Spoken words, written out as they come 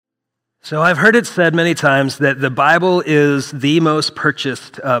So I've heard it said many times that the Bible is the most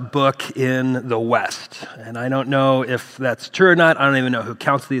purchased book in the West. And I don't know if that's true or not. I don't even know who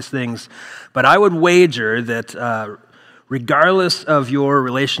counts these things. But I would wager that regardless of your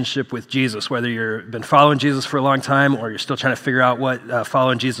relationship with Jesus, whether you've been following Jesus for a long time or you're still trying to figure out what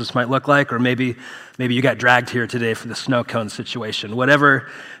following Jesus might look like, or maybe you got dragged here today for the snow cone situation, whatever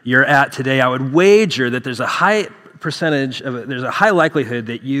you're at today, I would wager that there's a high likelihood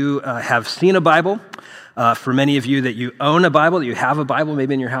that you have seen a Bible. For many of you that you own a Bible, that you have a Bible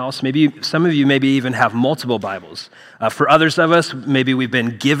maybe in your house. Maybe some of you maybe even have multiple Bibles. For others of us, maybe we've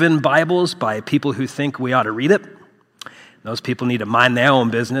been given Bibles by people who think we ought to read it. Those people need to mind their own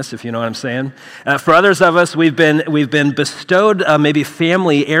business, if you know what I'm saying. For others of us, we've been bestowed maybe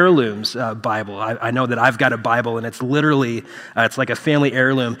family heirlooms Bible. I know that I've got a Bible, and it's literally it's like a family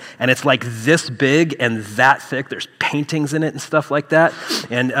heirloom, and it's like this big and that thick. There's paintings in it and stuff like that.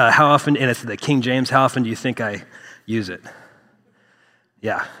 And how often? And it's the King James. How often do you think I use it?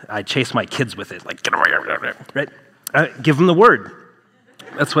 Yeah, I chase my kids with it, like get away, right? Give them the Word.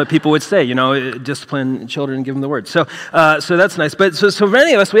 That's what people would say, discipline children, give them the Word. So that's nice. But so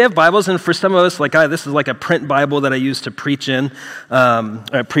many of us, we have Bibles, and for some of us, like this is like a print Bible that I use to preach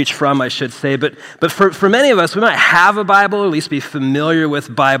preach from, I should say. But for many of us, we might have a Bible, or at least be familiar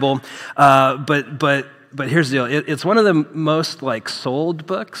with Bible. But here's the deal. It's one of the most sold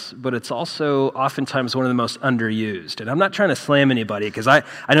books, but it's also oftentimes one of the most underused. And I'm not trying to slam anybody, because I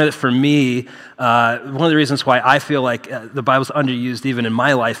know that for me, one of the reasons why I feel like the Bible's underused even in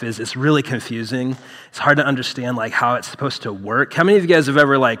my life is it's really confusing. It's hard to understand how it's supposed to work. How many of you guys have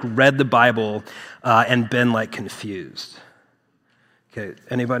ever read the Bible and been confused? Okay,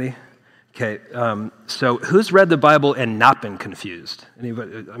 anybody? Okay, so who's read the Bible and not been confused?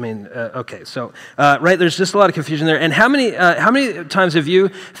 Anybody? Okay, so right, there's just a lot of confusion there. And how many times have you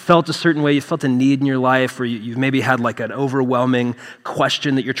felt a certain way? You felt a need in your life, or you've maybe had an overwhelming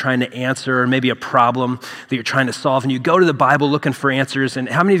question that you're trying to answer, or maybe a problem that you're trying to solve, and you go to the Bible looking for answers. And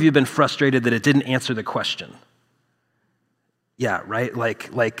how many of you have been frustrated that it didn't answer the question? Yeah, right? I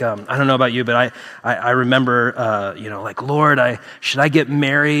don't know about you, but I remember, Lord, should I get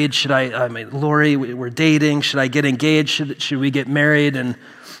married? Lori, we're dating. Should I get engaged? Should we get married? And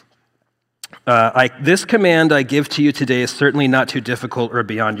this command I give to you today is certainly not too difficult or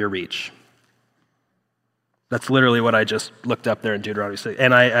beyond your reach. That's literally what I just looked up there in Deuteronomy 6.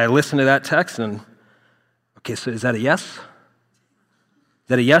 And I listened to that text, and okay, so is that a yes?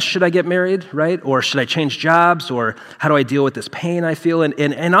 That a yes, should I get married, right? Or should I change jobs? Or how do I deal with this pain I feel?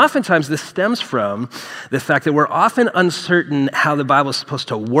 And oftentimes this stems from the fact that we're often uncertain how the Bible is supposed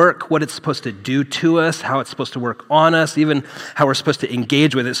to work, what it's supposed to do to us, how it's supposed to work on us, even how we're supposed to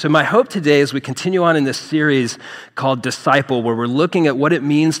engage with it. So my hope today, as we continue on in this series called Disciple, where we're looking at what it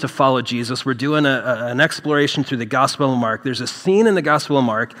means to follow Jesus, we're doing an exploration through the Gospel of Mark. There's a scene in the Gospel of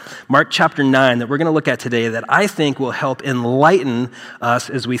Mark chapter 9, that we're going to look at today that I think will help enlighten us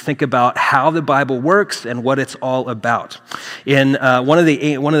as we think about how the Bible works and what it's all about. In one of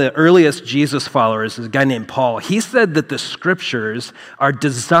the earliest Jesus followers is a guy named Paul. He said that the Scriptures are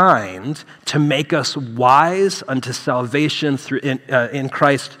designed to make us wise unto salvation in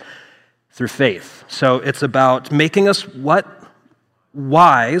Christ through faith. So it's about making us what?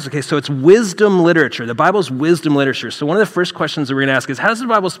 Wise. Okay, so it's wisdom literature. The Bible's wisdom literature. So one of the first questions that we're going to ask is, how is the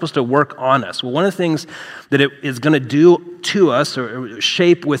Bible supposed to work on us? Well, one of the things that it is going to do to us or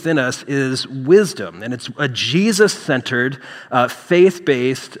shape within us is wisdom. And it's a Jesus-centered,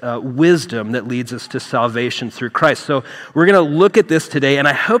 faith-based wisdom that leads us to salvation through Christ. So we're going to look at this today, and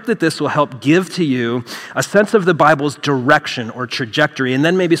I hope that this will help give to you a sense of the Bible's direction or trajectory, and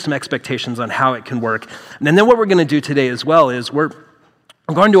then maybe some expectations on how it can work. And then what we're going to do today as well is we're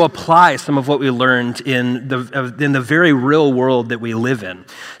going to apply some of what we learned in the very real world that we live in.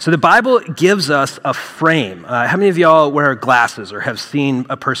 So the Bible gives us a frame. How many of y'all wear glasses or have seen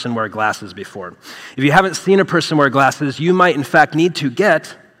a person wear glasses before? If you haven't seen a person wear glasses, you might in fact need to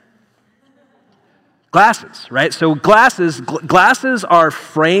get glasses, right? So glasses are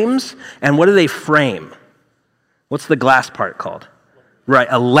frames, and what do they frame? What's the glass part called? Right,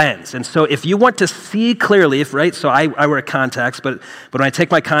 a lens. And so if you want to see clearly, so I wear contacts, but when I take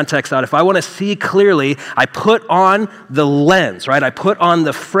my contacts out, if I want to see clearly, I put on the lens, right? I put on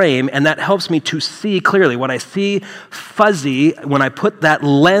the frame, and that helps me to see clearly. When I see fuzzy, when I put that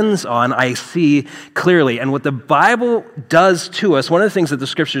lens on, I see clearly. And what the Bible does to us, one of the things that the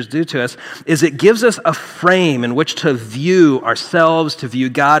Scriptures do to us, is it gives us a frame in which to view ourselves, to view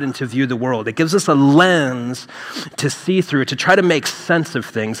God, and to view the world. It gives us a lens to see through, to try to make sense of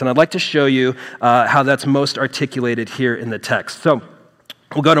things. And I'd like to show you how that's most articulated here in the text. So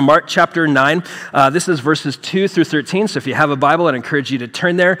We'll go to Mark chapter 9. This is verses 2 through 13. So if you have a Bible, I'd encourage you to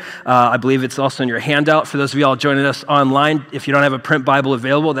turn there. I believe it's also in your handout. For those of you all joining us online, if you don't have a print Bible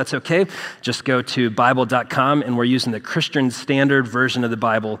available, that's okay. Just go to Bible.com, and we're using the Christian Standard Version of the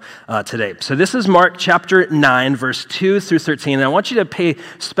Bible today. So this is Mark chapter 9, verse 2 through 13. And I want you to pay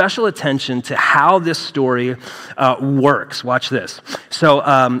special attention to how this story works. Watch this.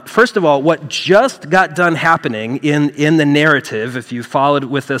 So first of all, what just got done happening in the narrative, if you followed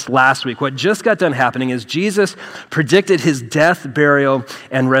with us last week, what just got done happening is Jesus predicted his death, burial,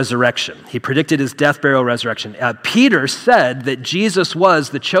 and resurrection. He predicted his death, burial, resurrection. Peter said that Jesus was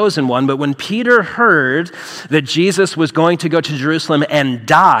the chosen one, but when Peter heard that Jesus was going to go to Jerusalem and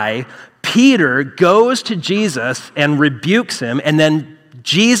die, Peter goes to Jesus and rebukes him, and then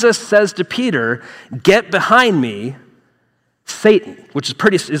Jesus says to Peter, "Get behind me, Satan," which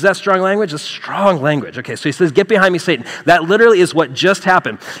is that strong language? It's strong language. Okay, so he says, "Get behind me, Satan." That literally is what just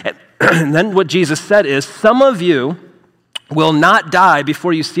happened. And then what Jesus said is, "Some of you will not die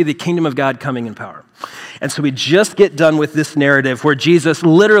before you see the kingdom of God coming in power." And so we just get done with this narrative where Jesus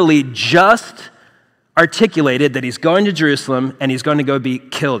literally just articulated that he's going to Jerusalem and he's going to go be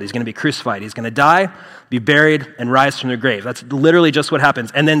killed. He's going to be crucified. He's going to die, be buried, and rise from the grave. That's literally just what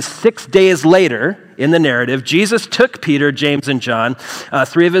happens. And then 6 days later in the narrative, Jesus took Peter, James, and John,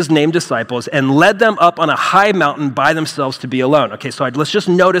 three of his named disciples, and led them up on a high mountain by themselves to be alone. Okay, so let's just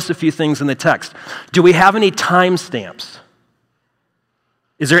notice a few things in the text. Do we have any time stamps?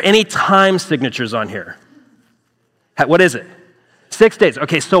 Is there any time signatures on here? What is it? 6 days.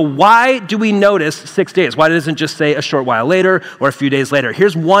 Okay, so why do we notice 6 days? Why doesn't it just say a short while later or a few days later?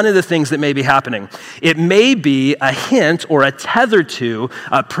 Here's one of the things that may be happening. It may be a hint or a tether to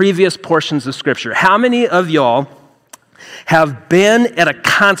previous portions of Scripture. How many of y'all have been at a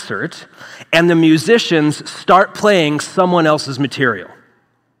concert and the musicians start playing someone else's material?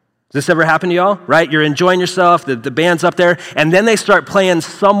 Does this ever happen to y'all, right? You're enjoying yourself, the band's up there, and then they start playing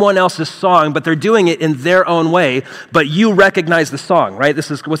someone else's song, but they're doing it in their own way, but you recognize the song, right?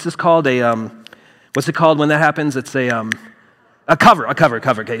 What's this called? What's it called when that happens? It's a cover,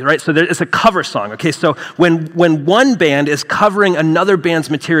 okay, right? So it's a cover song, okay? So when one band is covering another band's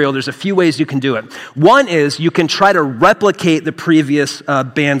material, there's a few ways you can do it. One is you can try to replicate the previous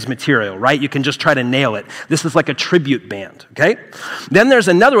band's material, right? You can just try to nail it. This is like a tribute band, okay? Then there's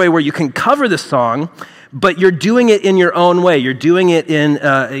another way where you can cover the song, but you're doing it in your own way. You're doing it in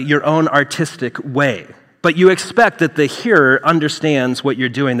your own artistic way. But you expect that the hearer understands what you're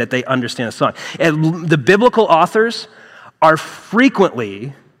doing, that they understand the song. And the biblical authors are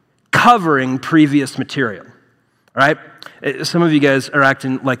frequently covering previous material, right? Some of you guys are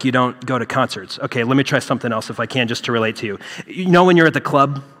acting like you don't go to concerts. Okay, let me try something else if I can, just to relate to you. You know when you're at the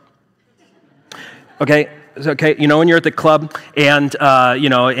club? Okay, you know when you're at the club and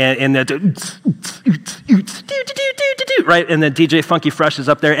right, and then DJ Funky Fresh is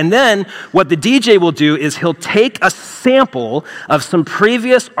up there, and then what the DJ will do is he'll take a sample of some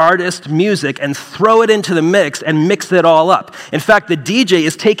previous artist music and throw it into the mix and mix it all up. In fact, the DJ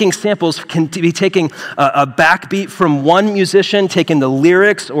is taking samples, can be taking a backbeat from one musician, taking the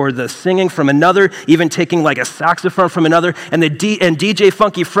lyrics or the singing from another, even taking like a saxophone from another, and DJ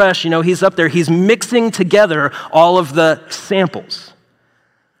Funky Fresh, he's up there, he's mixing together all of the samples.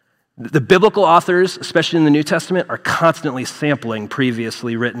 The biblical authors, especially in the New Testament, are constantly sampling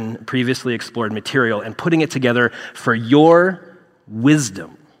previously written, previously explored material and putting it together for your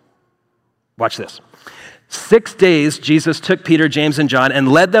wisdom. Watch this. 6 days, Jesus took Peter, James, and John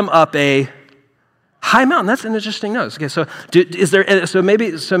and led them up a high mountain. That's an interesting note. Okay, so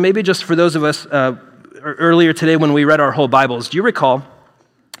maybe just for those of us earlier today when we read our whole Bibles, do you recall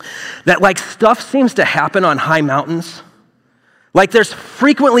that like stuff seems to happen on high mountains? Like there's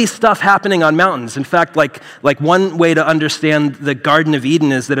frequently stuff happening on mountains. In fact, like one way to understand the Garden of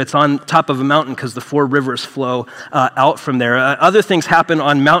Eden is that it's on top of a mountain because the 4 rivers flow out from there. Other things happen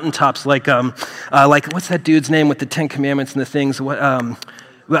on mountaintops, like what's that dude's name with the 10 Commandments and the things?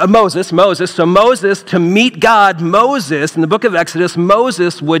 Moses. So Moses, to meet God, Moses, in the book of Exodus,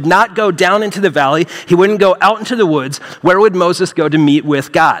 Moses would not go down into the valley. He wouldn't go out into the woods. Where would Moses go to meet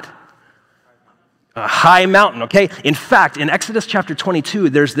with God? A high mountain, okay? In fact, in Exodus chapter 22,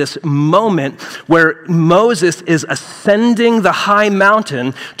 there's this moment where Moses is ascending the high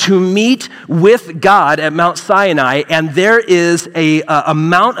mountain to meet with God at Mount Sinai, and there is a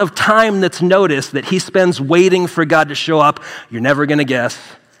amount of time that's noticed that he spends waiting for God to show up. You're never going to guess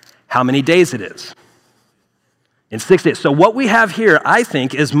how many days it is. In 6 days. So what we have here, I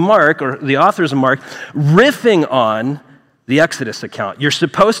think, is Mark, or the authors of Mark, riffing on the Exodus account. You're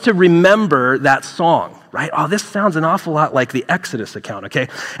supposed to remember that song, right? Oh, this sounds an awful lot like the Exodus account, okay?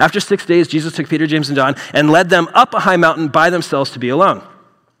 After 6 days, Jesus took Peter, James, and John and led them up a high mountain by themselves to be alone.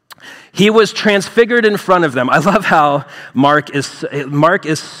 He was transfigured in front of them. I love how Mark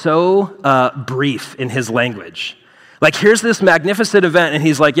is so brief in his language. Like, here's this magnificent event, and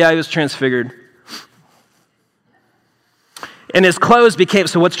he's like, yeah, he was transfigured. And his clothes became,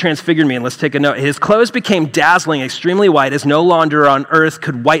 so what's transfigured mean? Let's take a note. His clothes became dazzling, extremely white, as no launder on earth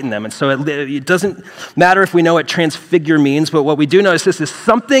could whiten them. And so it doesn't matter if we know what transfigure means, but what we do know is this, is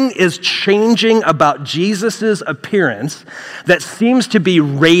something is changing about Jesus' appearance that seems to be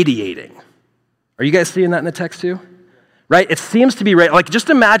radiating. Are you guys seeing that in the text too? Right? It seems to be right. Like, just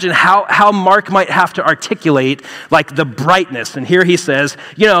imagine how Mark might have to articulate, like, the brightness. And here he says,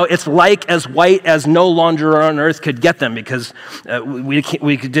 it's like as white as no launder on earth could get them, because we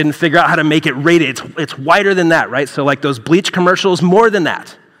didn't figure out how to make it radiate. It's whiter than that, right? So, like those bleach commercials, more than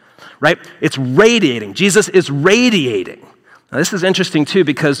that, right? It's radiating. Jesus is radiating. Now, this is interesting too,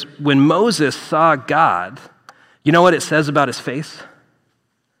 because when Moses saw God, you know what it says about his face?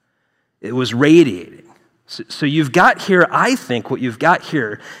 It was radiating. So you've got here, I think what you've got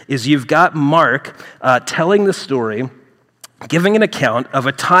here is you've got Mark telling the story, giving an account of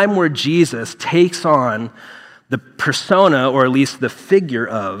a time where Jesus takes on the persona, or at least the figure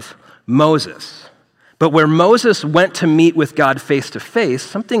of Moses. But where Moses went to meet with God face to face,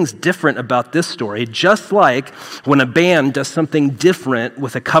 something's different about this story, just like when a band does something different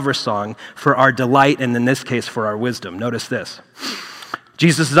with a cover song for our delight, and in this case, for our wisdom. Notice this.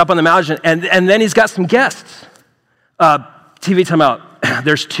 Jesus is up on the mountain, and then he's got some guests. TV timeout.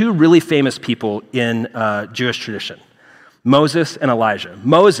 There's two really famous people in Jewish tradition, Moses and Elijah.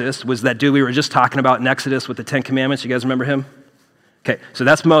 Moses was that dude we were just talking about in Exodus with the 10 Commandments. You guys remember him? Okay, so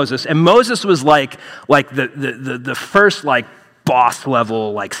that's Moses. And Moses was like the first, like, boss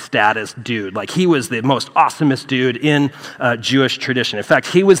level, like, status dude. Like, he was the most awesomest dude in Jewish tradition. In fact,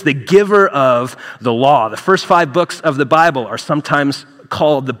 he was the giver of the law. The first 5 books of the Bible are sometimes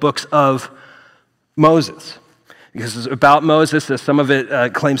called the books of Moses, because it's about Moses. Some of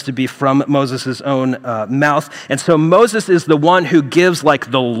it claims to be from Moses' own mouth. And so Moses is the one who gives, like,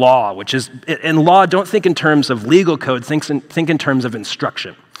 the law, which is, in law, don't think in terms of legal code, think in terms of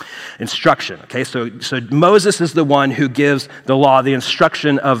instruction. Okay? So Moses is the one who gives the law, the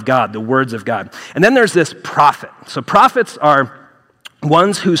instruction of God, the words of God. And then there's this prophet. So prophets are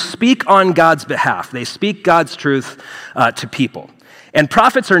ones who speak on God's behalf. They speak God's truth to people. And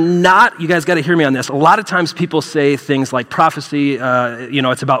prophets are not, you guys got to hear me on this, a lot of times people say things like prophecy,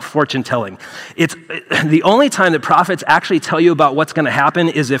 it's about fortune telling. It's the only time that prophets actually tell you about what's going to happen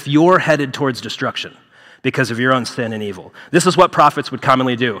is if you're headed towards destruction because of your own sin and evil. This is what prophets would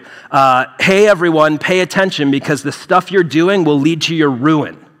commonly do. Hey, everyone, pay attention, because the stuff you're doing will lead to your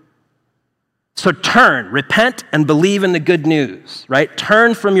ruin. So turn, repent, and believe in the good news, right?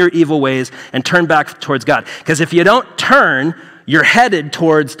 Turn from your evil ways and turn back towards God. Because if you don't turn, you're headed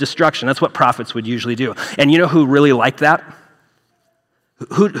towards destruction. That's what prophets would usually do. And you know who really liked that?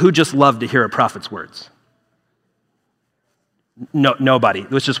 Who just loved to hear a prophet's words? No, nobody.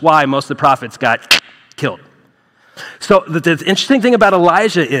 Which is why most of the prophets got killed. So the interesting thing about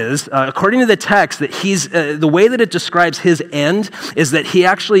Elijah is, according to the text, that he's the way that it describes his end is that he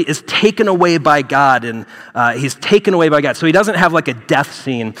actually is taken away by God, and he's taken away by God. So he doesn't have like a death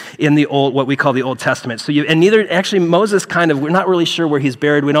scene in the what we call the Old Testament. And neither actually Moses we're not really sure where he's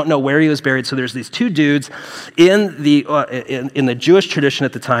buried. We don't know where he was buried. So there's these two dudes in the Jewish tradition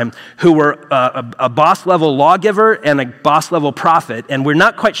at the time who were a boss level lawgiver and a boss level prophet, and we're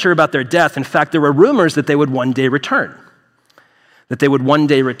not quite sure about their death. In fact, there were rumors that they would one day return.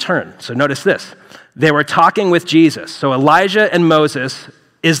 So notice this. They were talking with Jesus. So Elijah and Moses,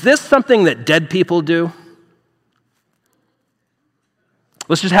 is this something that dead people do?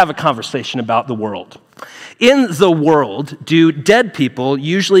 Let's just have a conversation about the world. In the world, do dead people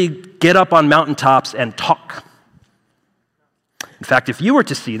usually get up on mountaintops and talk? In fact, if you were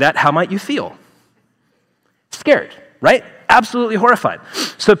to see that, how might you feel? Scared, right? Absolutely horrified.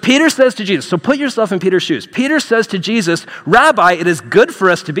 So Peter says to Jesus, so put yourself in Peter's shoes. Peter says to Jesus, Rabbi, it is good for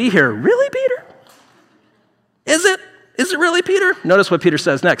us to be here. Really, Peter? Is it? Is it really, Peter? Notice what Peter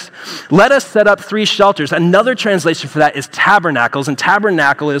says next. Let us set up 3 shelters. Another translation for that is tabernacles, and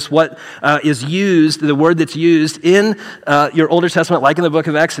tabernacle is what is used, the word that's used in your Older Testament, like in the book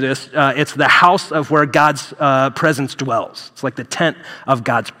of Exodus. It's the house of where God's presence dwells. It's like the tent of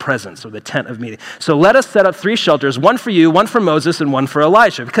God's presence, or the tent of meeting. So let us set up 3 shelters, one for you, one for Moses, and one for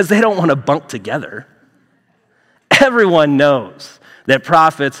Elijah, because they don't want to bunk together. Everyone knows that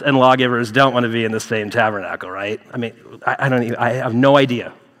prophets and lawgivers don't want to be in the same tabernacle, right? I mean, I have no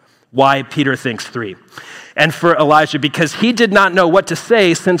idea why Peter thinks 3. And for Elijah, because he did not know what to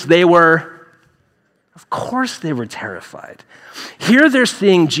say since they were, of course they were terrified. Here they're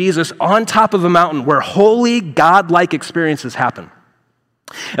seeing Jesus on top of a mountain where holy, God-like experiences happen.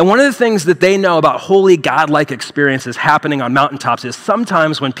 And one of the things that they know about holy, God-like experiences happening on mountaintops is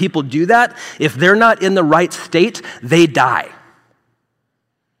sometimes when people do that, if they're not in the right state, they die.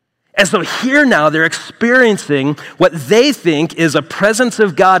 And so here now they're experiencing what they think is a presence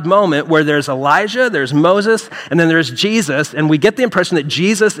of God moment where there's Elijah, there's Moses, and then there's Jesus, and we get the impression that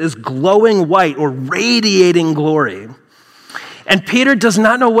Jesus is glowing white or radiating glory. And Peter does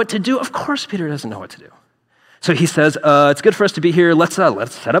not know what to do. Of course Peter doesn't know what to do. So he says, it's good for us to be here. Let's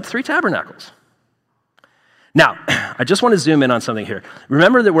set up 3 tabernacles. Now, I just want to zoom in on something here.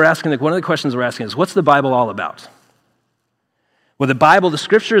 Remember that we're asking, one of the questions we're asking is, what's the Bible all about? Well, the Bible, the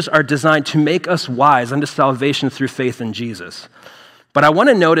scriptures are designed to make us wise unto salvation through faith in Jesus. But I want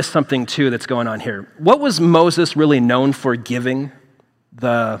to notice something too that's going on here. What was Moses really known for giving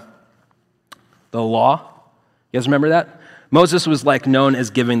the law? You guys remember that? Moses was known as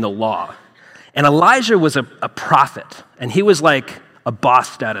giving the law. And Elijah was a prophet, and he was like a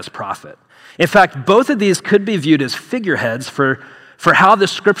boss status prophet. In fact, both of these could be viewed as figureheads for how the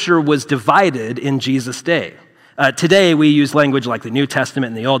scripture was divided in Jesus' day. Today, we use language like the New Testament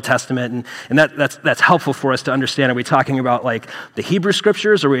and the Old Testament, and that's helpful for us to understand. Are we talking about the Hebrew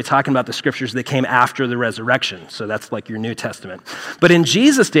scriptures, or are we talking about the scriptures that came after the resurrection? So that's your New Testament. But in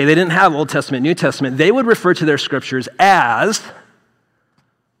Jesus' day, they didn't have Old Testament, New Testament. They would refer to their scriptures as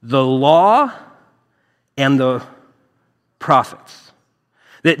the law and the prophets.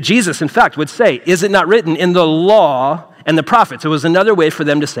 That Jesus, in fact, would say, is it not written in the law and the prophets? It was another way for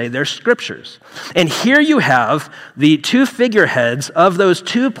them to say their scriptures. And here you have the 2 figureheads of those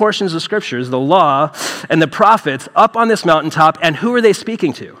 2 portions of scriptures, the law and the prophets, up on this mountaintop, and who are they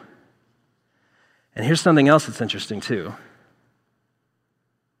speaking to? And here's something else that's interesting too.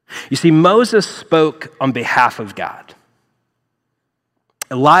 You see, Moses spoke on behalf of God.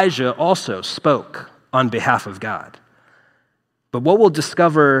 Elijah also spoke on behalf of God. But what we'll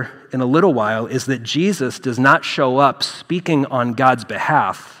discover in a little while is that Jesus does not show up speaking on God's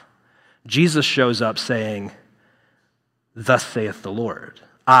behalf. Jesus shows up saying, "Thus saith the Lord,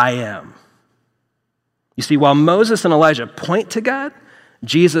 I am." You see, while Moses and Elijah point to God,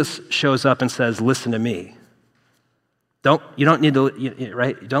 Jesus shows up and says, "Listen to me." You don't need to,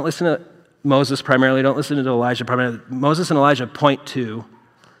 right? You don't listen to Moses primarily, don't listen to Elijah primarily. Moses and Elijah point to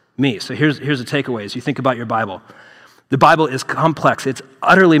me. So here's the takeaway as you think about your Bible. The Bible is complex. It's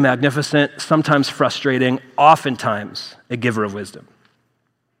utterly magnificent, sometimes frustrating, oftentimes a giver of wisdom.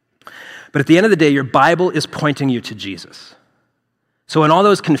 But at the end of the day, your Bible is pointing you to Jesus. So in all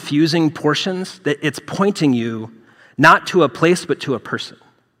those confusing portions, it's pointing you not to a place, but to a person.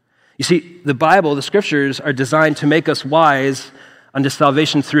 You see, the Bible, the scriptures, are designed to make us wise unto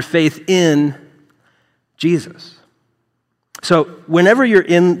salvation through faith in Jesus. So whenever you're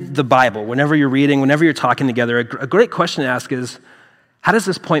in the Bible, whenever you're reading, whenever you're talking together, a great question to ask is, how does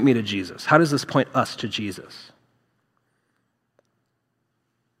this point me to Jesus? How does this point us to Jesus?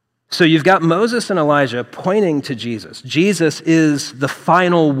 So you've got Moses and Elijah pointing to Jesus. Jesus is the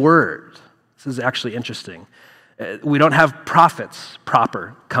final word. This is actually interesting. We don't have prophets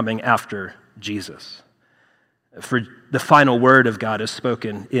proper coming after Jesus. For the final word of God is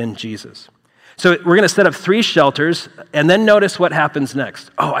spoken in Jesus. So we're going to set up 3 shelters, and then notice what happens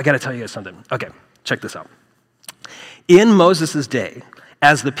next. Oh, I got to tell you guys something. Okay, check this out. In Moses' day,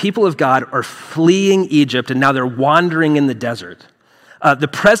 as the people of God are fleeing Egypt, and now they're wandering in the desert, the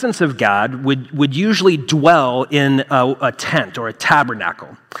presence of God would usually dwell in a tent or a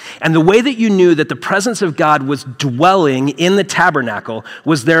tabernacle. And the way that you knew that the presence of God was dwelling in the tabernacle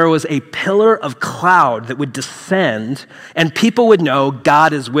was there was a pillar of cloud that would descend, and people would know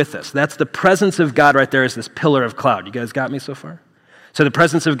God is with us. That's the presence of God right there, is this pillar of cloud. You guys got me so far? So the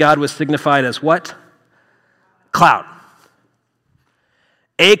presence of God was signified as what? Cloud.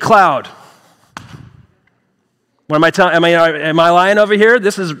 A cloud. What am I telling? Am I lying over here?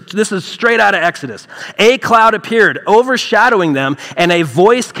 This is straight out of Exodus. A cloud appeared, overshadowing them, and a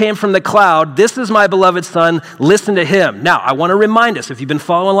voice came from the cloud. "This is my beloved son, listen to him." Now, I want to remind us, if you've been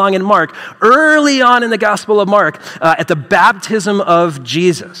following along in Mark, early on in the Gospel of Mark, at the baptism of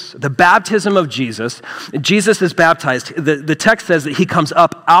Jesus, Jesus is baptized. The text says that he comes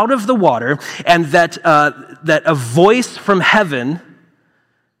up out of the water, and that a voice from heaven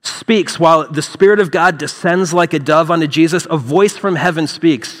speaks while the Spirit of God descends like a dove onto Jesus. A voice from heaven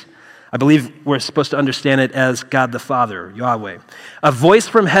speaks, I believe we're supposed to understand it as God the Father, Yahweh. A voice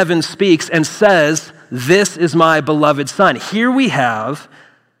from heaven speaks and says, "This is my beloved Son." Here we have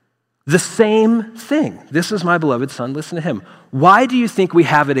the same thing. This is my beloved Son, listen to him. Why do you think we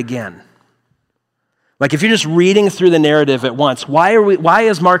have it again? Like if you're just reading through the narrative at once, why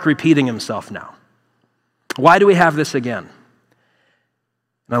is Mark repeating himself now? Why do we have this again?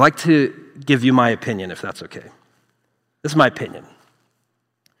 And I'd like to give you my opinion, if that's okay. This is my opinion.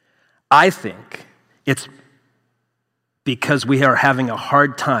 I think it's because we are having a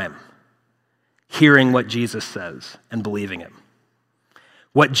hard time hearing what Jesus says and believing him.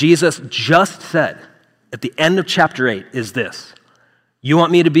 What Jesus just said at the end of chapter 8 is this: you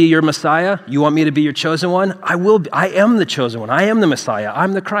want me to be your Messiah? You want me to be your chosen one? I will be. I am the chosen one. I am the Messiah.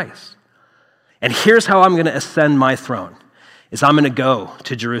 I'm the Christ. And here's how I'm going to ascend my throne, is I'm going to go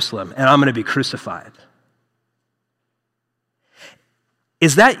to Jerusalem and I'm going to be crucified.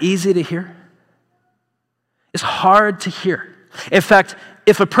 Is that easy to hear? It's hard to hear. In fact,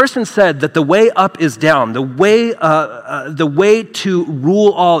 if a person said that the way up is down, the way to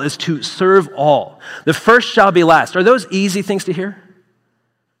rule all is to serve all, the first shall be last, are those easy things to hear?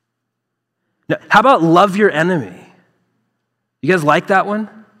 Now, how about love your enemy? You guys like that one?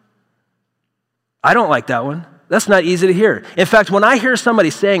 I don't like that one. That's not easy to hear. In fact, when I hear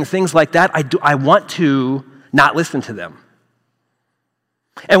somebody saying things like that, I want to not listen to them.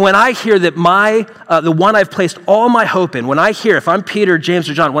 And when I hear that the one I've placed all my hope in, when I hear, if I'm Peter, James,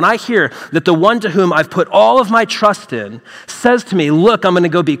 or John, when I hear that the one to whom I've put all of my trust in says to me, look, I'm going to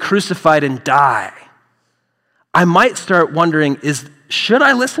go be crucified and die, I might start wondering, should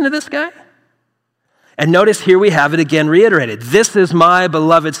I listen to this guy? And notice here we have it again reiterated. This is my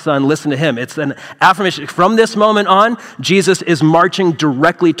beloved Son, listen to him. It's an affirmation. From this moment on, Jesus is marching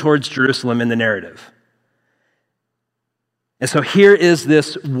directly towards Jerusalem in the narrative. And so here is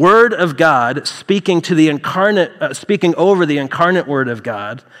this word of God speaking to the incarnate, speaking over the incarnate word of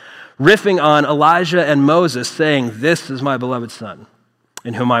God, riffing on Elijah and Moses, saying, "This is my beloved Son,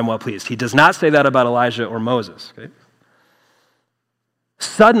 in whom I am well pleased." He does not say that about Elijah or Moses. Okay?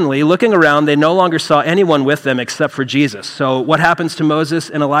 Suddenly, looking around, they no longer saw anyone with them except for Jesus. So what happens to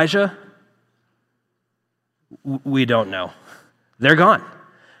Moses and Elijah? We don't know. They're gone.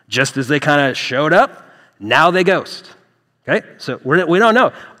 Just as they kind of showed up, now they ghost. Okay, so we don't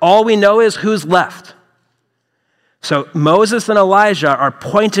know. All we know is who's left. So Moses and Elijah are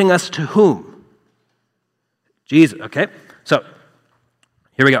pointing us to whom? Jesus, okay? So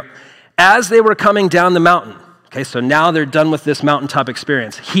here we go. As they were coming down the mountain, okay, so now they're done with this mountaintop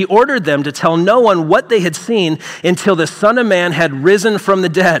experience, he ordered them to tell no one what they had seen until the Son of Man had risen from the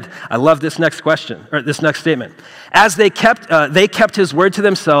dead. I love this next question, or this next statement. As they kept his word to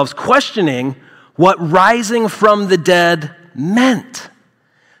themselves, questioning what rising from the dead meant.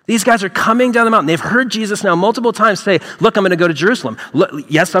 These guys are coming down the mountain. They've heard Jesus now multiple times say, look, I'm going to go to Jerusalem. Look,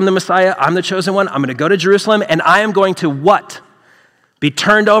 yes, I'm the Messiah. I'm the chosen one. I'm going to go to Jerusalem, and I am going to what? Be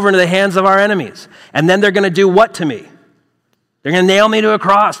turned over into the hands of our enemies. And then they're going to do what to me? They're going to nail me to a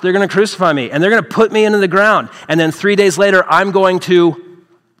cross. They're going to crucify me, and they're going to put me into the ground. And then 3 days later, I'm going to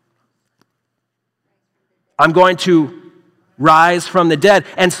rise from the dead.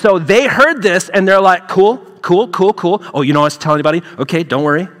 And so they heard this, and they're like, cool. Oh, you know what I was telling anybody? Okay, don't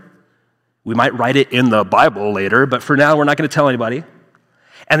worry. We might write it in the Bible later, but for now, we're not going to tell anybody.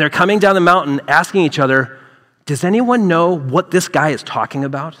 And they're coming down the mountain asking each other, does anyone know what this guy is talking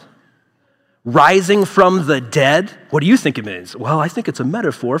about? Rising from the dead? What do you think it means? Well, I think it's a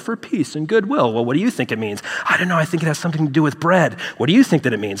metaphor for peace and goodwill. Well, what do you think it means? I don't know. I think it has something to do with bread. What do you think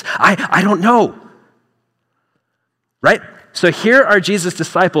that it means? I don't know. Right? So here are Jesus'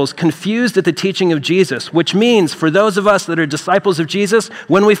 disciples confused at the teaching of Jesus, which means for those of us that are disciples of Jesus,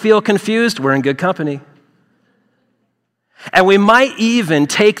 when we feel confused, we're in good company. And we might even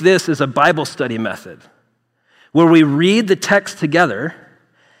take this as a Bible study method, where we read the text together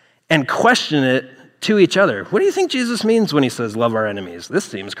and question it to each other. What do you think Jesus means when he says, love our enemies? This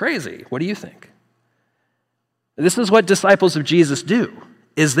seems crazy. What do you think? This is what disciples of Jesus do,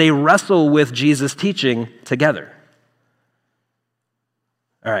 is they wrestle with Jesus' teaching together.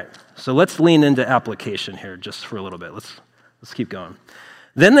 All right, so let's lean into application here just for a little bit. Let's keep going.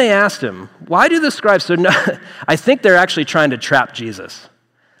 Then they asked him, why do the scribes, I think they're actually trying to trap Jesus.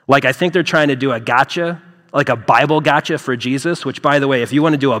 Like I think they're trying to do a gotcha, like a Bible gotcha for Jesus, which by the way, if you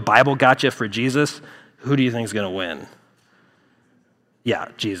want to do a Bible gotcha for Jesus, who do you think is going to win? Yeah,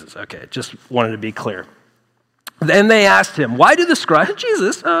 Jesus, okay, just wanted to be clear. Then they asked him, why do the scribes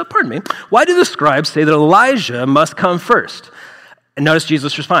say that Elijah must come first? And notice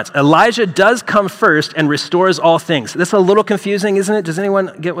Jesus' response. Elijah does come first and restores all things. This is a little confusing, isn't it? Does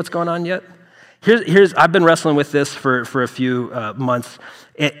anyone get what's going on yet? I've been wrestling with this for a few months.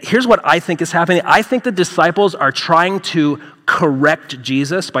 Here's what I think is happening. I think the disciples are trying to correct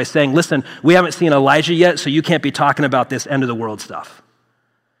Jesus by saying, listen, we haven't seen Elijah yet, so you can't be talking about this end of the world stuff.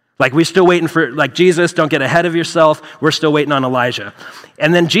 Like, we're still waiting for, like, Jesus, don't get ahead of yourself. We're still waiting on Elijah.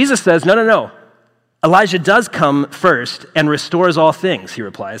 And then Jesus says, no. Elijah does come first and restores all things, he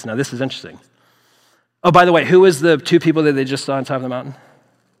replies. Now, this is interesting. Oh, by the way, who was the two people that they just saw on top of the mountain?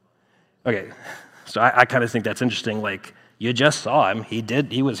 Okay, so I kind of think that's interesting. Like, you just saw him.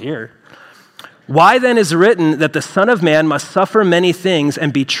 He was here. Why then is written that the Son of Man must suffer many things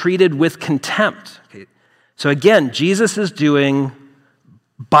and be treated with contempt? Okay. So again, Jesus is doing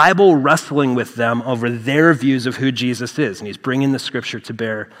Bible wrestling with them over their views of who Jesus is, and he's bringing the scripture to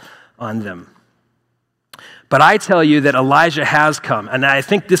bear on them. But I tell you that Elijah has come, and I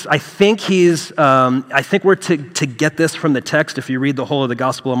think we're to get this from the text. If you read the whole of the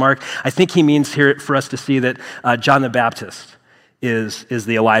Gospel of Mark, I think he means here for us to see that John the Baptist is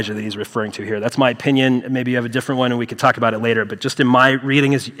the Elijah that he's referring to here. That's my opinion. Maybe you have a different one, and we could talk about it later. But just in my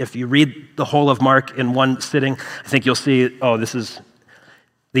reading, if you read the whole of Mark in one sitting, I think you'll see, this is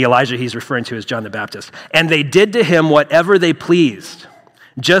the Elijah he's referring to as John the Baptist. And they did to him whatever they pleased,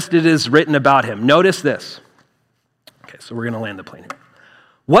 just as it is written about him. Notice this. Okay, so we're going to land the plane here.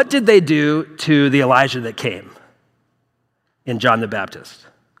 What did they do to the Elijah that came in John the Baptist?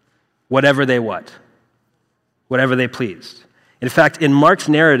 Whatever they what? Whatever they pleased. In fact, in Mark's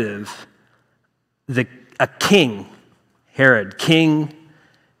narrative, King Herod,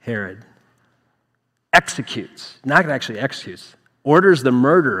 executes, not actually executes, orders the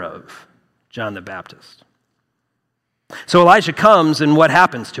murder of John the Baptist. So Elijah comes, and what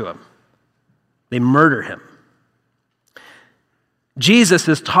happens to him? They murder him. Jesus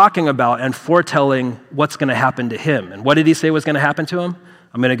is talking about and foretelling what's going to happen to him. And what did he say was going to happen to him?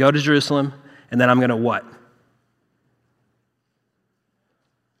 I'm going to go to Jerusalem, and then I'm going to what? I'm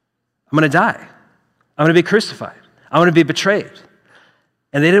going to die. I'm going to be crucified. I'm going to be betrayed.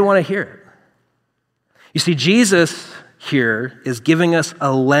 And they didn't want to hear it. You see, Jesus here is giving us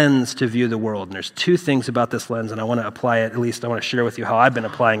a lens to view the world. And there's two things about this lens, and I want to apply it, at least I want to share with you how I've been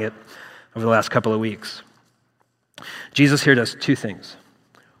applying it over the last couple of weeks. Jesus here does two things.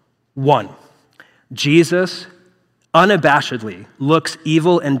 One, Jesus unabashedly looks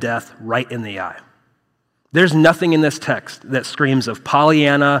evil and death right in the eye. There's nothing in this text that screams of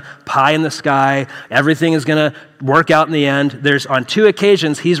Pollyanna, pie in the sky, everything is going to work out in the end. There's on two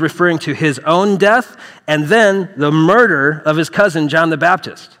occasions he's referring to his own death and then the murder of his cousin John the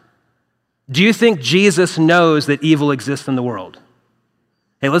Baptist. Do you think Jesus knows that evil exists in the world?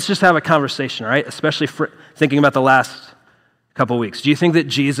 Hey, let's just have a conversation, all right? Especially thinking about the last couple weeks. Do you think that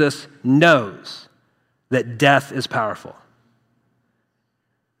Jesus knows that death is powerful?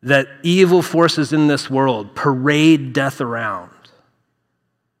 That evil forces in this world parade death around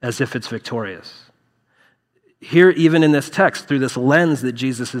as if it's victorious? Here, even in this text, through this lens that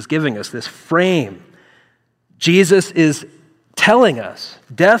Jesus is giving us, this frame, Jesus is telling us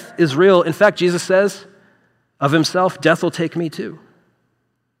death is real. In fact, Jesus says of himself, death will take me too.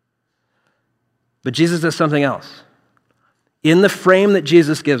 But Jesus does something else. In the frame that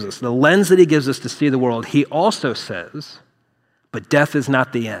Jesus gives us, the lens that he gives us to see the world, he also says, but death is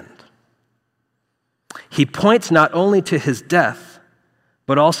not the end. He points not only to his death,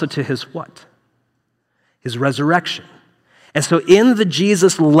 but also to his what? His resurrection. And so in the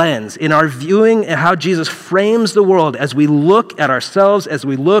Jesus lens, in our viewing and how Jesus frames the world, as we look at ourselves, as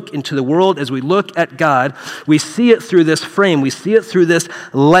we look into the world, as we look at God, we see it through this frame. We see it through this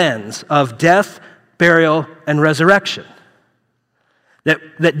lens of death, burial, and resurrection.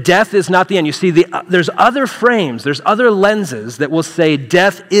 That death is not the end. You see, there's other frames, there's other lenses that will say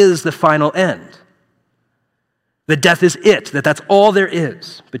death is the final end. That death is it, that's all there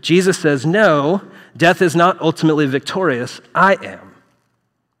is. But Jesus says, no, death is not ultimately victorious. I am.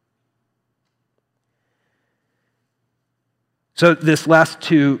 So this last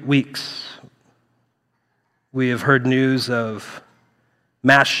 2 weeks, we have heard news of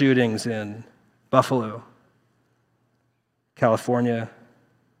mass shootings in Buffalo, California,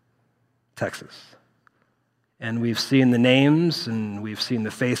 Texas. And we've seen the names and we've seen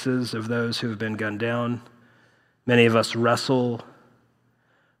the faces of those who have been gunned down. Many of us wrestle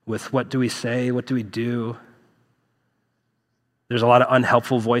with what do we say, what do we do? There's a lot of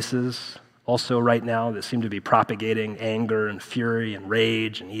unhelpful voices also right now that seem to be propagating anger and fury and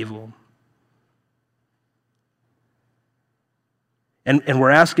rage and evil. And we're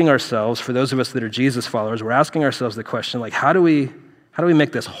asking ourselves, for those of us that are Jesus followers, we're asking ourselves the question, like, how do we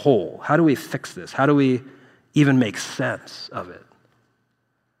make this whole? How do we fix this? How do we even make sense of it?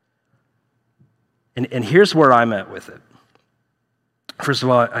 And here's where I'm at with it. First of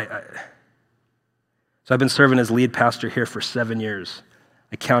all, so I've been serving as lead pastor here for 7 years.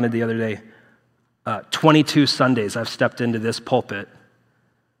 I counted the other day, 22 Sundays I've stepped into this pulpit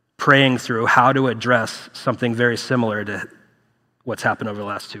praying through how to address something very similar to what's happened over the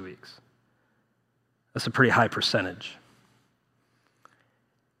last 2 weeks. That's a pretty high percentage.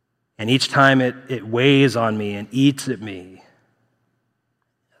 And each time it weighs on me and eats at me,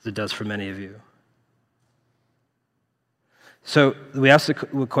 as it does for many of you. So we ask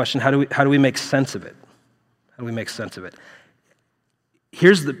the question, how do we make sense of it? How do we make sense of it?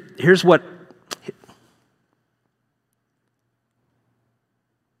 Here's what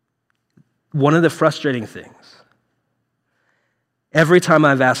one of the frustrating things. Every time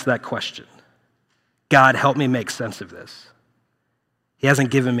I've asked that question, God, help me make sense of this, He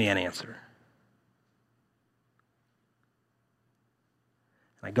hasn't given me an answer.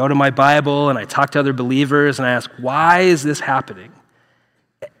 I go to my Bible and I talk to other believers and I ask, why is this happening?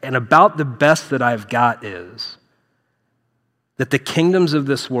 And about the best that I've got is that the kingdoms of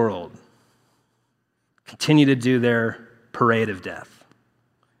this world continue to do their parade of death.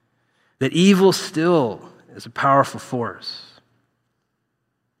 That evil still is a powerful force.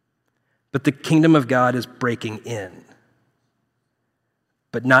 But the kingdom of God is breaking in,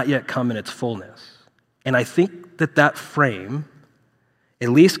 but not yet come in its fullness. And I think that frame at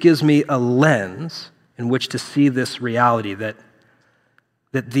least gives me a lens in which to see this reality that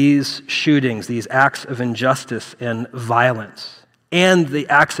these shootings, these acts of injustice and violence, and the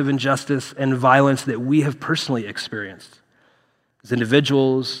acts of injustice and violence that we have personally experienced as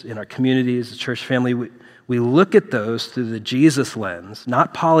individuals, in our communities, the church family, we look at those through the Jesus lens,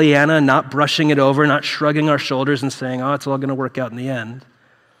 not Pollyanna, not brushing it over, not shrugging our shoulders and saying, oh, it's all going to work out in the end.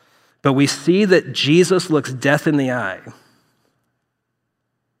 But we see that Jesus looks death in the eye.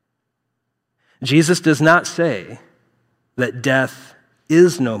 Jesus does not say that death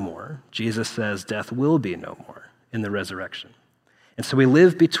is no more. Jesus says death will be no more in the resurrection. And so we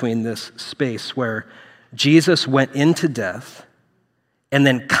live between this space where Jesus went into death and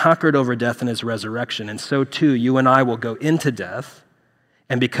then conquered over death in his resurrection. And so too, you and I will go into death,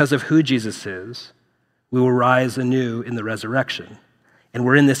 and because of who Jesus is, we will rise anew in the resurrection. And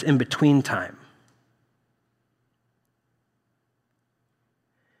we're in this in-between time.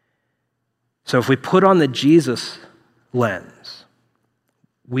 So if we put on the Jesus lens,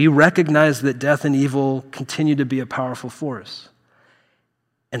 we recognize that death and evil continue to be a powerful force.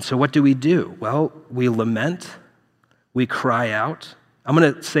 And so what do? Well, we lament, we cry out. I'm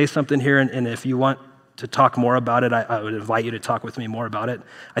going to say something here, and if you want to talk more about it, I would invite you to talk with me more about it.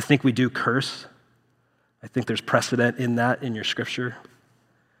 I think we do curse. I think there's precedent in that in your scripture.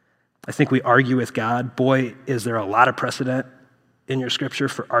 I think we argue with God. Boy, is there a lot of precedent in your scripture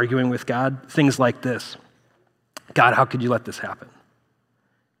for arguing with God. Things like this. God, how could you let this happen?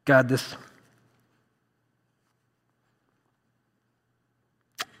 God, this...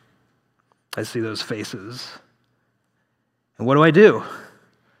 I see those faces. And what do?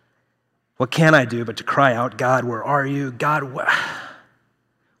 What can I do but to cry out, God, where are you? God,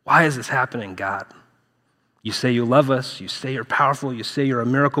 why is this happening, God? You say you love us. You say you're powerful. You say you're a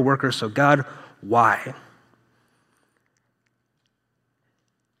miracle worker. So God, why?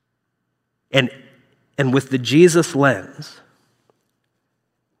 And with the Jesus lens,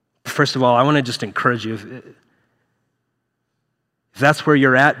 first of all, I want to just encourage you, if that's where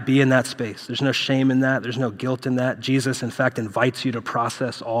you're at, be in that space. There's no shame in that. There's no guilt in that. Jesus, in fact, invites you to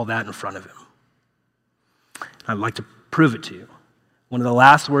process all that in front of him. I'd like to prove it to you. One of the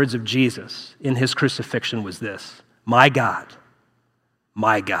last words of Jesus in his crucifixion was this: my God,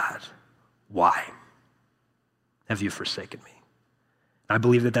 why have you forsaken me? I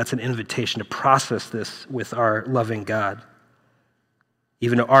believe that that's an invitation to process this with our loving God,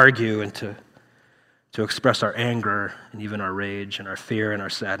 even to argue and to express our anger and even our rage and our fear and our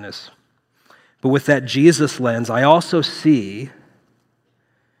sadness. But with that Jesus lens, I also see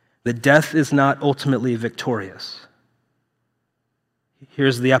that death is not ultimately victorious.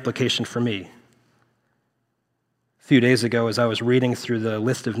 Here's the application for me. A few days ago, as I was reading through the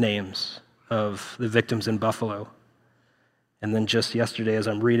list of names of the victims in Buffalo, and then just yesterday, as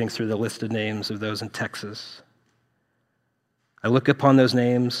I'm reading through the list of names of those in Texas, I look upon those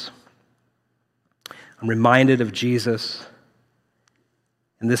names, I'm reminded of Jesus,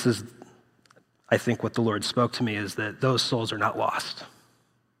 and this is, I think, what the Lord spoke to me, is that those souls are not lost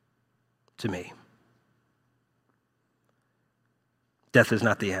to me. Death is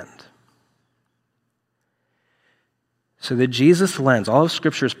not the end. So the Jesus lens, all of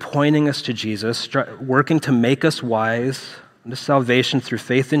Scripture is pointing us to Jesus, working to make us wise unto salvation through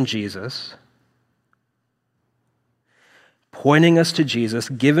faith in Jesus, pointing us to Jesus,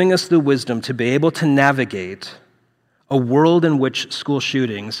 giving us the wisdom to be able to navigate a world in which school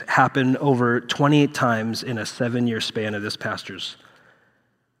shootings happen over 28 times in a 7-year span of this pastor's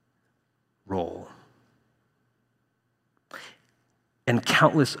role. And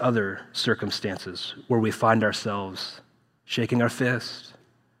countless other circumstances where we find ourselves shaking our fist,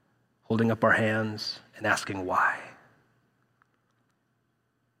 holding up our hands, and asking why.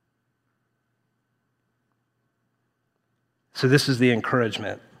 So this is the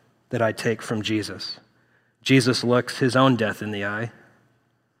encouragement that I take from Jesus. Jesus looks his own death in the eye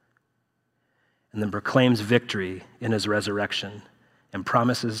and then proclaims victory in his resurrection and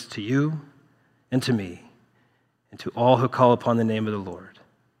promises to you and to me and to all who call upon the name of the Lord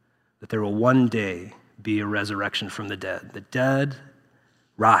that there will one day be a resurrection from the dead. The dead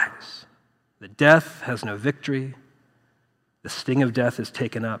rise. The death has no victory. The sting of death is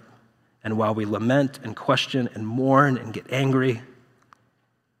taken up. And while we lament and question and mourn and get angry,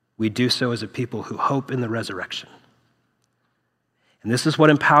 we do so as a people who hope in the resurrection. And this is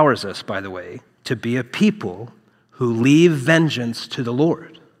what empowers us, by the way, to be a people who leave vengeance to the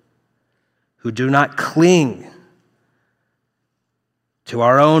Lord, who do not cling to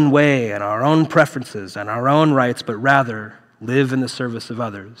our own way and our own preferences and our own rights, but rather live in the service of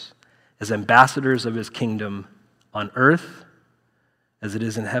others as ambassadors of his kingdom on earth as it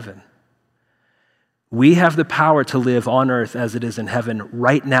is in heaven. We have the power to live on earth as it is in heaven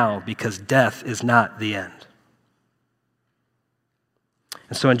right now because death is not the end.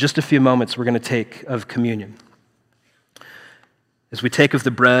 And so in just a few moments, we're going to take of communion. As we take of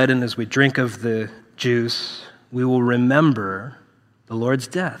the bread and as we drink of the juice, we will remember the Lord's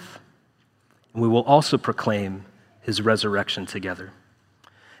death. And we will also proclaim his resurrection together.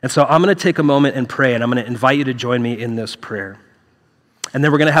 And so I'm going to take a moment and pray, and I'm going to invite you to join me in this prayer. And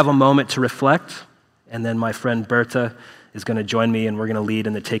then we're going to have a moment to reflect, and then my friend Berta is going to join me, and we're going to lead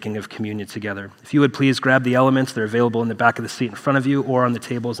in the taking of communion together. If you would please grab the elements, they're available in the back of the seat in front of you or on the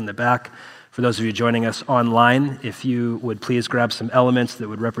tables in the back. For those of you joining us online, if you would please grab some elements that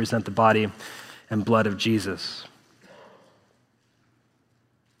would represent the body and blood of Jesus.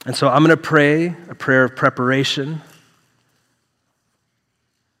 And so I'm going to pray a prayer of preparation.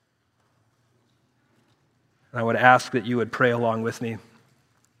 And I would ask that you would pray along with me.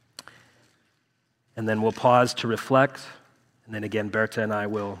 And then we'll pause to reflect. And then again, Berta and I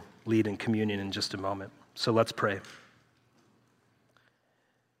will lead in communion in just a moment. So let's pray.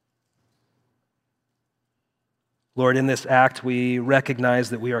 Lord, in this act, we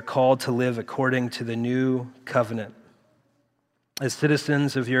recognize that we are called to live according to the new covenant as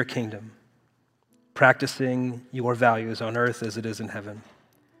citizens of your kingdom, practicing your values on earth as it is in heaven.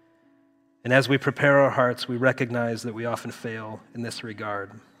 And as we prepare our hearts, we recognize that we often fail in this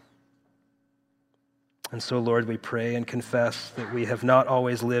regard. And so, Lord, we pray and confess that we have not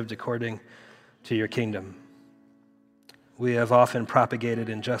always lived according to your kingdom. We have often propagated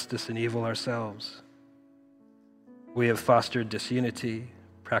injustice and evil ourselves. We have fostered disunity,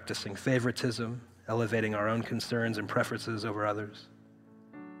 practicing favoritism, elevating our own concerns and preferences over others.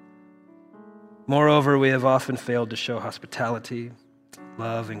 Moreover, we have often failed to show hospitality,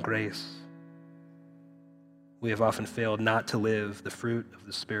 love, and grace. We have often failed not to live the fruit of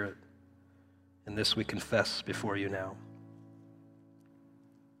the Spirit. And this we confess before you now.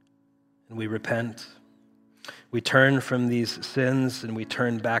 And we repent. We turn from these sins and we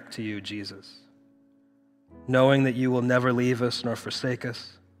turn back to you, Jesus. Knowing that you will never leave us nor forsake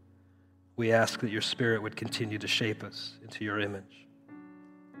us, we ask that your Spirit would continue to shape us into your image.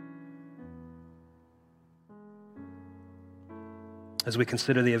 As we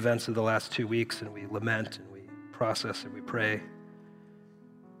consider the events of the last 2 weeks and we lament and we process and we pray,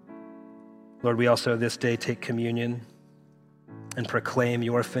 Lord, we also this day take communion and proclaim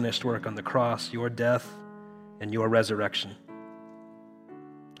your finished work on the cross, your death, and your resurrection.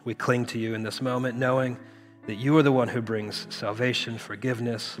 We cling to you in this moment, knowing that you are the one who brings salvation,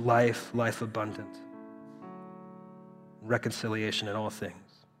 forgiveness, life abundant, reconciliation in all things,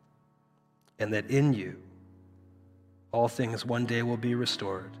 and that in you all things one day will be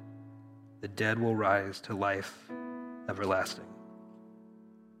restored. The dead will rise to life everlasting.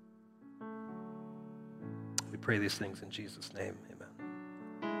 We pray these things in Jesus' name. Amen.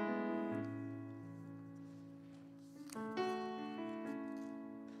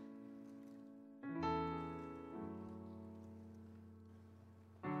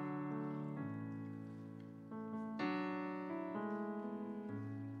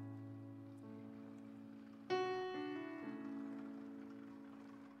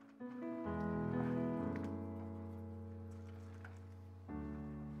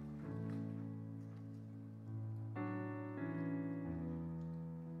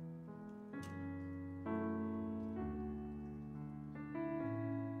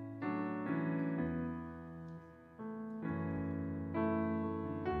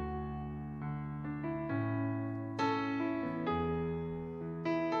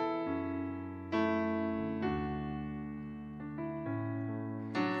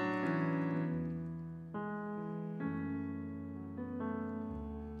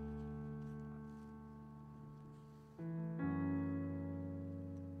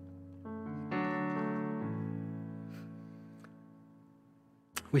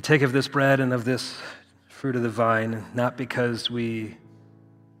 We take of this bread and of this fruit of the vine, not because we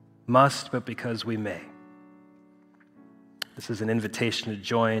must, but because we may. This is an invitation to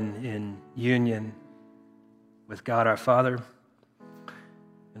join in union with God our Father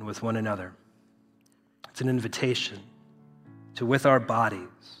and with one another. It's an invitation to, with our bodies,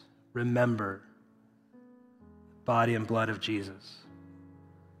 remember the body and blood of Jesus.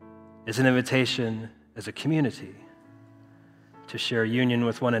 It's an invitation as a community to share union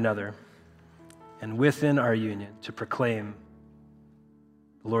with one another, and within our union to proclaim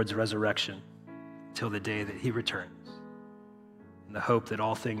the Lord's resurrection till the day that he returns, in the hope that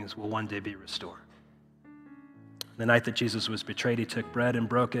all things will one day be restored. The night that Jesus was betrayed, he took bread and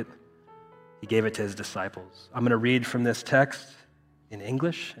broke it. He gave it to his disciples. I'm going to read from this text in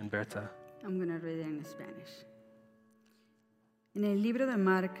English, and Berta. I'm going to read it in Spanish. En el libro de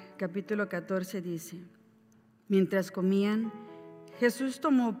Marc, capítulo 14, dice: Mientras comían, Jesús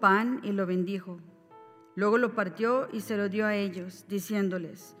tomó pan y lo bendijo. Luego lo partió y se lo dio a ellos,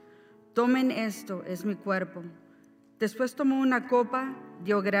 diciéndoles: Tomen esto, es mi cuerpo. Después tomó una copa,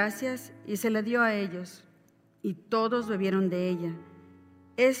 dio gracias y se la dio a ellos, y todos bebieron de ella.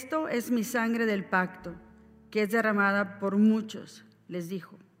 Esto es mi sangre del pacto, que es derramada por muchos, les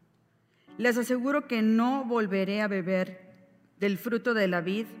dijo. Les aseguro que no volveré a beber del fruto de la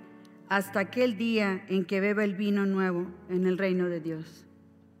vid hasta aquel día en que beba el vino nuevo en el reino de Dios.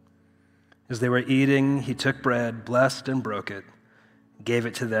 As they were eating, he took bread, blessed and broke it, gave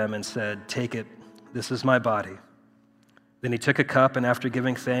it to them and said, Take it, this is my body. Then he took a cup, and after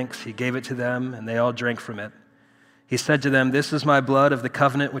giving thanks, he gave it to them, and they all drank from it. He said to them, This is my blood of the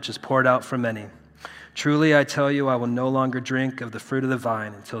covenant, which is poured out for many. Truly, I tell you, I will no longer drink of the fruit of the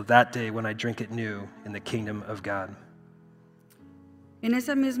vine until that day when I drink it new in the kingdom of God. En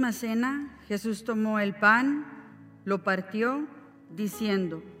esa misma cena, Jesús tomó el pan, lo partió,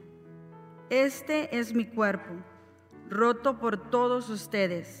 diciendo: Este es mi cuerpo, roto por todos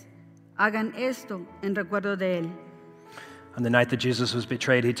ustedes. Hagan esto en recuerdo de él. On the night that Jesus was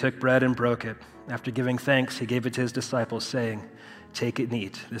betrayed, he took bread and broke it. After giving thanks, he gave it to his disciples, saying, Take it and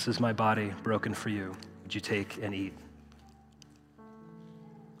eat. This is my body broken for you. Would you take and eat?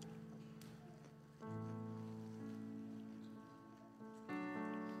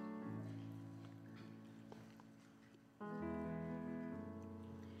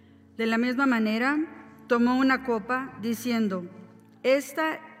 De la misma manera, tomó una copa, diciendo: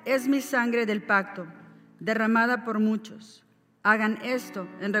 Esta es mi sangre del pacto, derramada por muchos. Hagan esto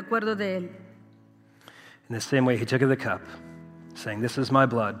en recuerdo de él. In the same way, he took of the cup, saying, This is my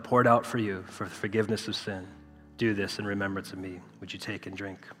blood poured out for you for the forgiveness of sin. Do this in remembrance of me. Would you take and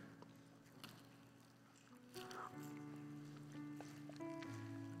drink?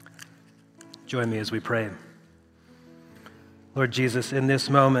 Join me as we pray. Lord Jesus, in this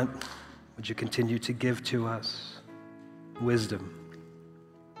moment, would you continue to give to us wisdom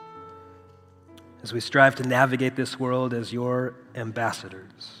as we strive to navigate this world as your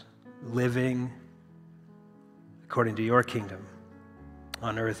ambassadors, living according to your kingdom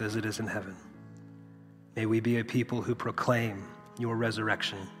on earth as it is in heaven. May we be a people who proclaim your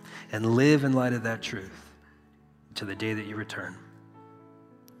resurrection and live in light of that truth to the day that you return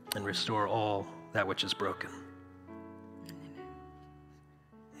and restore all that which is broken.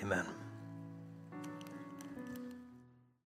 Amen.